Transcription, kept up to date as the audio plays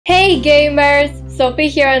gamers! Sophie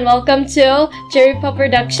here and welcome to Cherry Pop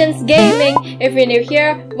Productions Gaming. If you're new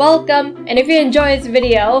here, welcome, and if you enjoy this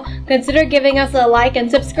video, consider giving us a like and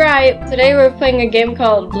subscribe. Today we're playing a game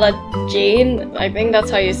called Bloodgene. I think that's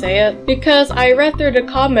how you say it. Because I read through the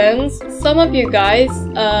comments, some of you guys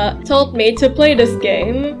told me to play this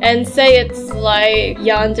game and say it's like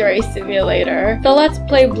Yandere Simulator. So let's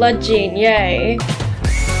play Bloodgene, yay!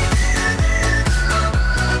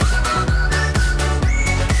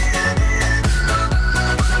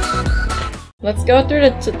 Let's go through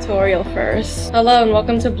the tutorial first. Hello and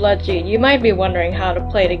welcome to Bloodgene. You might be wondering how to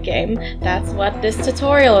play the game. That's what this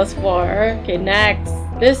tutorial is for. Okay, next.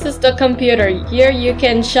 This is the computer. Here you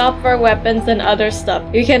can shop for weapons and other stuff.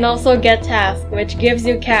 You can also get tasks, which gives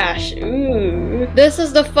you cash. Ooh. This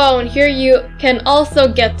is the phone. Here you can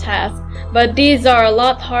also get tasks. But these are a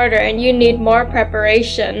lot harder and you need more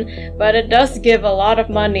preparation. But it does give a lot of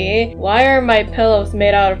money. Why are my pillows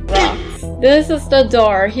made out of rocks? This is the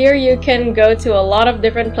door. Here you can go to a lot of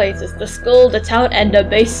different places. The school, the town, and the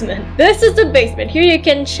basement. This is the basement. Here you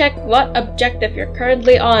can check what objective you're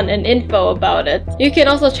currently on and info about it. You can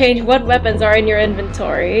also change what weapons are in your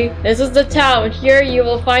inventory. This is the town. Here you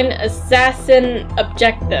will find assassin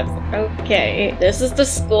objective. Okay. This is the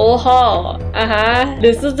school hall.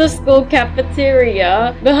 This is the school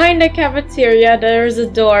cafeteria. Behind the cafeteria, there is a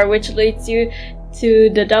door which leads you to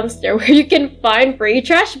the dumpster where you can find free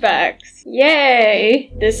trash bags.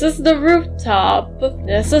 Yay! This is the rooftop.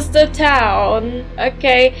 This is the town.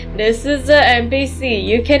 Okay, this is the NPC.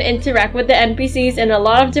 You can interact with the NPCs in a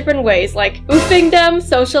lot of different ways, like oofing them,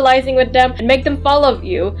 socializing with them, and make them follow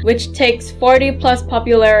you, which takes 40 plus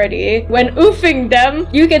popularity. When oofing them,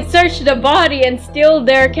 you can search the body and steal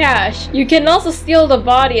their cash. You can also steal the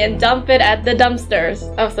body and dump it at the dumpsters.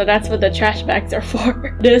 Oh, so that's what the trash bags are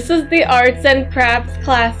for. This is the arts and crafts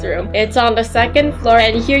classroom. It's on the second floor,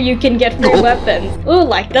 and here you can get free weapons. Ooh,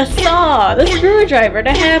 like the saw, the screwdriver,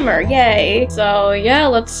 the hammer, yay! So yeah,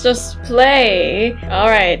 let's just play.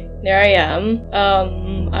 Alright, there I am.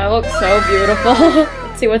 I look so beautiful.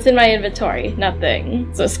 Let's see what's in my inventory.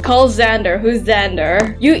 Nothing. So it's called Xander. Who's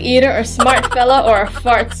Xander? You either a smart fella or a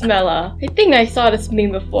fart smeller. I think I saw this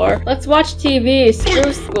meme before. Let's watch TV.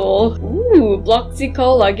 Screw school. Ooh, Bloxy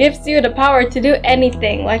Cola gives you the power to do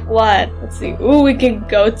anything. Like what? Let's see. Ooh, we can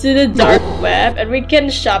go to the dark web and we can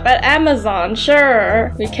shop at Amazon.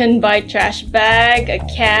 Sure. We can buy trash bag, a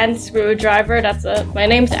can, screwdriver. That's it. My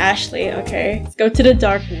name's Ashley. Okay. Let's go to the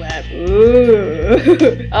dark web. Ooh.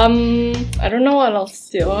 I don't know what else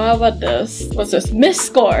to do. How about this? What's this?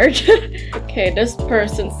 Miscord. Okay, this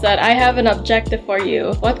person said, I have an objective for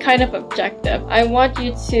you. What kind of objective? I want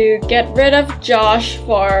you to get rid of Josh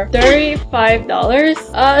for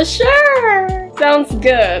 $35. Sure. Sounds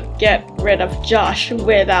good. Get rid of Josh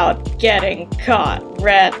without getting caught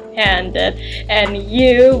red-handed, and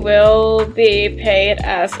you will be paid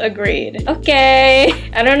as agreed. Okay.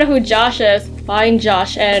 I don't know who Josh is. Find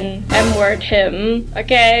Josh and M-word him.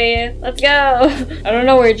 Okay, let's go. I don't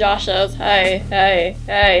know where Josh is. Hi.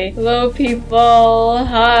 Hello, people.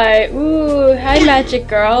 Hi. Ooh, hi, magic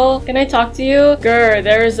girl. Can I talk to you? Grr,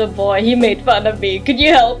 there is a boy. He made fun of me. Could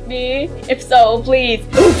you help me? If so, please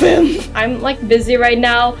oof him. I'm like busy right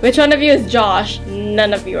now. Which one of you is Josh?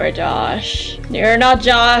 None of you are Josh. You're not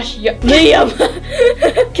Josh. Liam.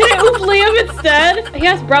 Can I oof Liam instead? He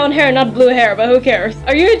has brown hair, not blue hair, but who cares?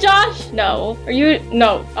 Are you Josh? No. Are you?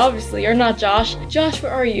 No. Obviously, you're not Josh. Josh,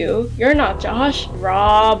 where are you? You're not Josh.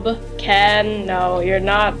 Rob. Ken. No, you're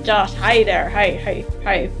not Josh. Hi there. Hi.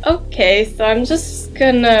 Okay, so I'm just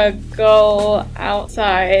gonna go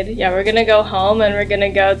outside. Yeah, we're gonna go home and we're gonna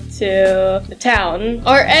go to the town.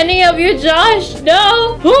 Are any of you Josh?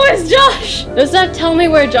 No? Who is Josh? Does that tell me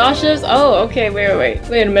where Josh is? Oh, okay.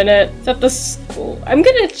 Wait a minute. It's at the school. I'm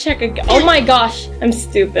gonna check again. Oh my gosh. I'm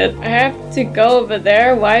stupid. I have to go over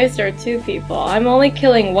there. Why is there two people? I'm only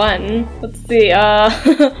killing one. Let's see.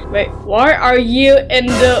 Wait. Why are you in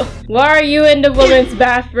the women's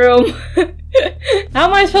bathroom? How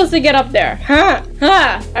am I supposed to get up there?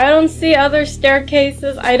 I don't see other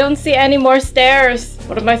staircases. I don't see any more stairs.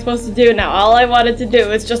 What am I supposed to do now? All I wanted to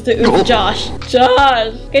do is just to oof Josh.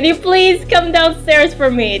 Josh, can you please come downstairs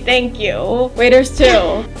for me? Thank you. Wait, there's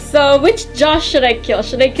two. So which Josh should I kill?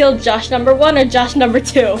 Should I kill Josh number 1 or Josh number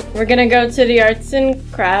 2? We're gonna go to the arts and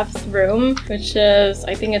crafts room, which is,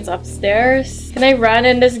 I think it's upstairs. Can I run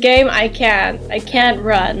in this game? I can't. I can't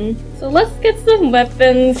run. So let's get some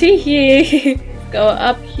weapons. Hee. Go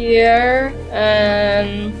up here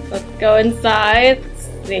and let's go inside. Let's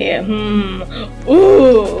see.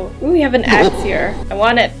 Ooh, we have an axe here. I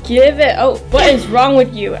want it. Give it. Oh, what is wrong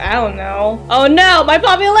with you? I don't know. Oh no, my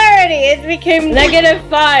popularity, it became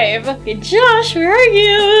 -5. Okay, Josh, where are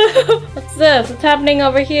you? What's this? What's happening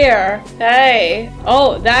over here? Hey.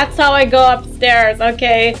 Oh, that's how I go upstairs.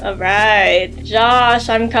 Okay. All right. Josh,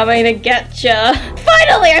 I'm coming to get ya.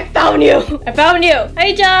 Finally, I found you. I found you.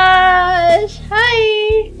 Hey, Josh. Hi.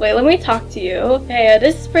 Wait, let me talk to you. Hey,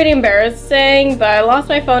 this is pretty embarrassing, but I lost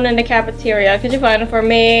my phone in the cafeteria. Could you find it for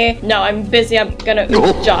me? No, I'm busy. I'm gonna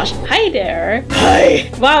Josh. Hi there. Hi.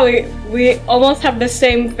 Wow, we almost have the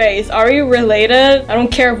same face. Are we related? I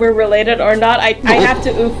don't care if we're related or not. I have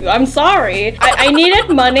to oof you. I'm sorry. I needed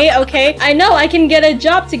money, okay? I know I can get a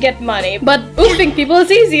job to get money, but oofing people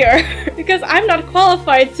is easier because I'm not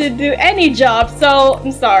qualified to do any job, so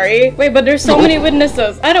I'm sorry. Wait, but there's so many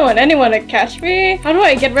witnesses. I don't want anyone to catch me. How do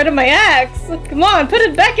I get rid of my axe? Come on, put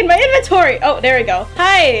it back in my inventory. Oh, there we go.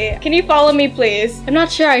 Hi, can you follow me, please? I'm not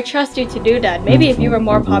sure I trust you to do that. Maybe if you were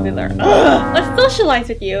more popular. Let's socialize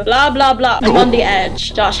with you. Blah, blah, blah. I'm on the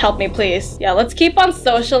edge. Josh, help me, please. Yeah, let's keep on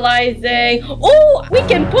socializing. Oh, we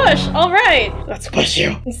can push. All right. Let's push you.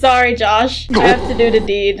 I'm sorry, Josh. I have to do the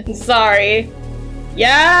deed. I'm sorry.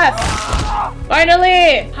 Yes!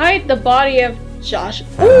 Finally! Hide the body of Josh.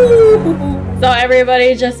 Ooh. So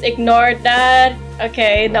everybody just ignored that.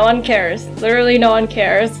 Okay, no one cares. Literally no one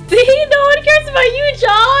cares. See, no one cares about you,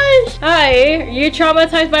 Josh! Hi, are you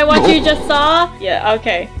traumatized by what you just saw? Yeah,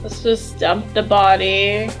 okay. Let's just dump the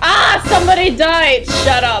body. Ah, somebody died!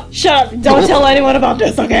 Shut up. Shut up. Don't tell anyone about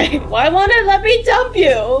this, okay? Why won't it let me dump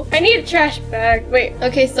you? I need a trash bag. Wait,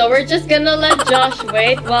 okay, so we're just gonna let Josh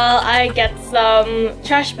wait while I get some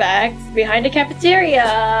trash bags behind the cafeteria.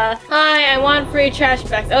 Hi, I want free trash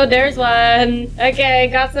bags. Oh, there's one. Okay,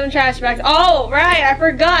 got some trash bags. Oh, right. I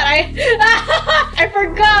forgot. I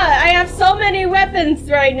forgot. I have so many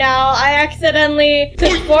weapons right now. I accidentally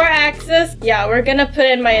took 4 axes. Yeah, we're gonna put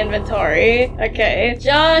in my inventory. Okay.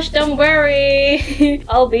 Josh, don't worry.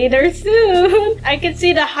 I'll be there soon. I can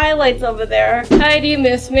see the highlights over there. Hi, do you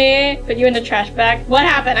miss me? Put you in the trash bag. What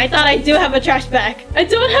happened? I thought I do have a trash bag. I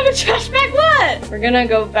don't have a trash bag. What? We're gonna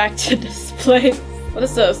go back to this place. What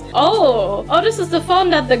is this? Oh, this is the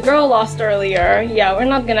phone that the girl lost earlier. Yeah,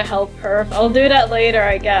 we're not gonna help her. I'll do that later,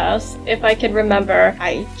 I guess, if I can remember.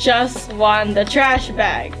 I just won the trash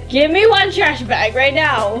bag. Give me 1 trash bag right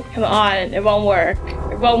now. Come on, it won't work.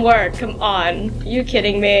 It won't work. Come on. Are you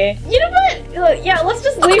kidding me? You know what? Yeah, let's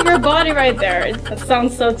just leave your body right there. That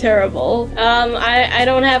sounds so terrible. I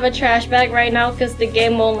don't have a trash bag right now because the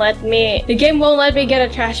game won't let me. The game won't let me get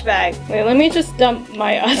a trash bag. Wait, let me just dump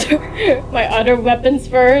my other weapons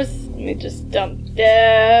first. Let me just dump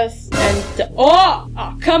this and oh,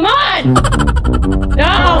 come on!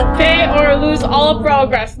 No! Pay or lose all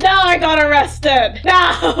progress. No, I got arrested.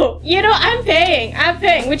 No! You know, I'm paying. I'm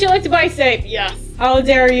paying. Would you like to buy safe? Yes. How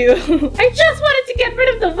dare you? I just wanted to get rid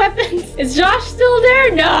of the weapons. Is Josh still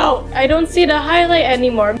there? No! I don't see the highlight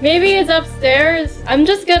anymore. Maybe it's upstairs. I'm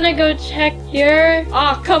just gonna go check here.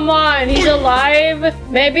 Oh, come on. He's alive.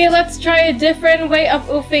 Maybe let's try a different way of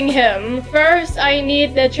oofing him. First, I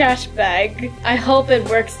need the trash bag. I hope it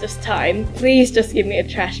works this time. Please just give me a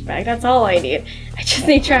trash bag. That's all I need. I just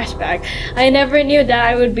need trash bag. I never knew that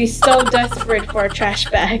I would be so desperate for a trash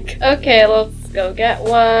bag. Okay, let's go get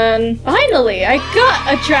one. Finally, I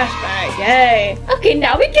got a trash bag. Yay. Okay,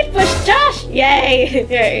 now we can push Josh. Yay.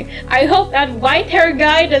 Yay. I hope that white hair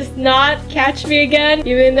guy does not catch me again,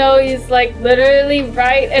 even though he's like literally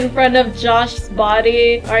right in front of Josh's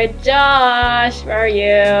body. Alright, Josh, where are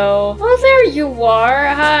you? Oh, there you are.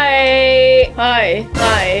 Hi. Hi.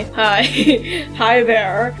 Hi. Hi. Hi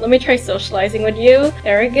there. Let me try socializing with you.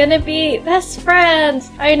 They're gonna be best friends.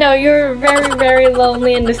 I know you're very, very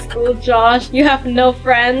lonely in the school, Josh. You have no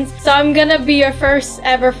friends, so I'm gonna be your first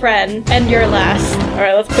ever friend and your last.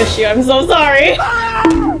 Alright, let's push you. I'm so sorry.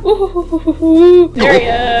 Ooh, there he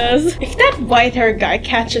is. If that white hair guy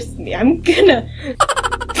catches me, I'm gonna...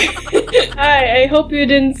 Hi, I hope you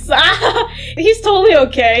didn't... He's totally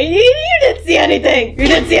okay. You didn't see anything. You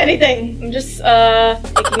didn't see anything. I'm just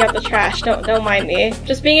picking up the trash. Don't mind me.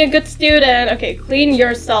 Just being a good student. Okay, clean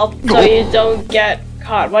yourself so you don't get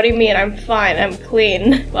caught. What do you mean? I'm fine. I'm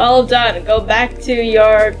clean. Well done. Go back to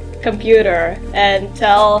your computer and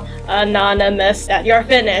tell Anonymous that you're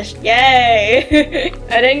finished. Yay!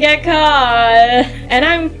 I didn't get caught! And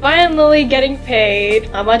I'm finally getting paid.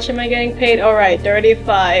 How much am I getting paid? Alright,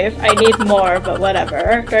 35. I need more, but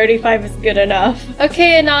whatever. 35 is good enough.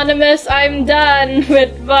 Okay, Anonymous, I'm done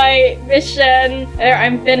with my mission. There,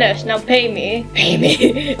 I'm finished. Now pay me. Pay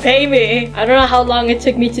me. Pay me. I don't know how long it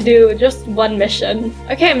took me to do just one mission.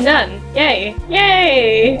 Okay, I'm done. Yay.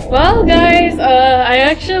 Yay! Well, guys, I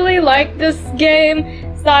actually like this game.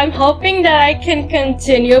 So I'm hoping that I can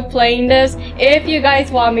continue playing this if you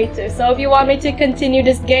guys want me to. So if you want me to continue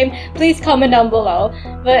this game, please comment down below.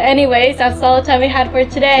 But anyways, that's all the time we had for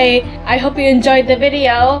today. I hope you enjoyed the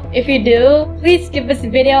video. If you do, please give this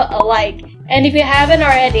video a like. And if you haven't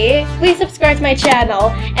already, please subscribe to my channel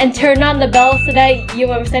and turn on the bell so that you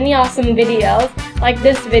won't miss any awesome videos like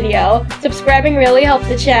this video. Subscribing really helps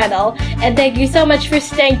the channel. And thank you so much for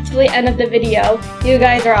staying till the end of the video. You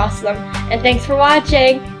guys are awesome. And thanks for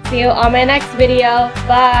watching. See you on my next video.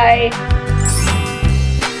 Bye!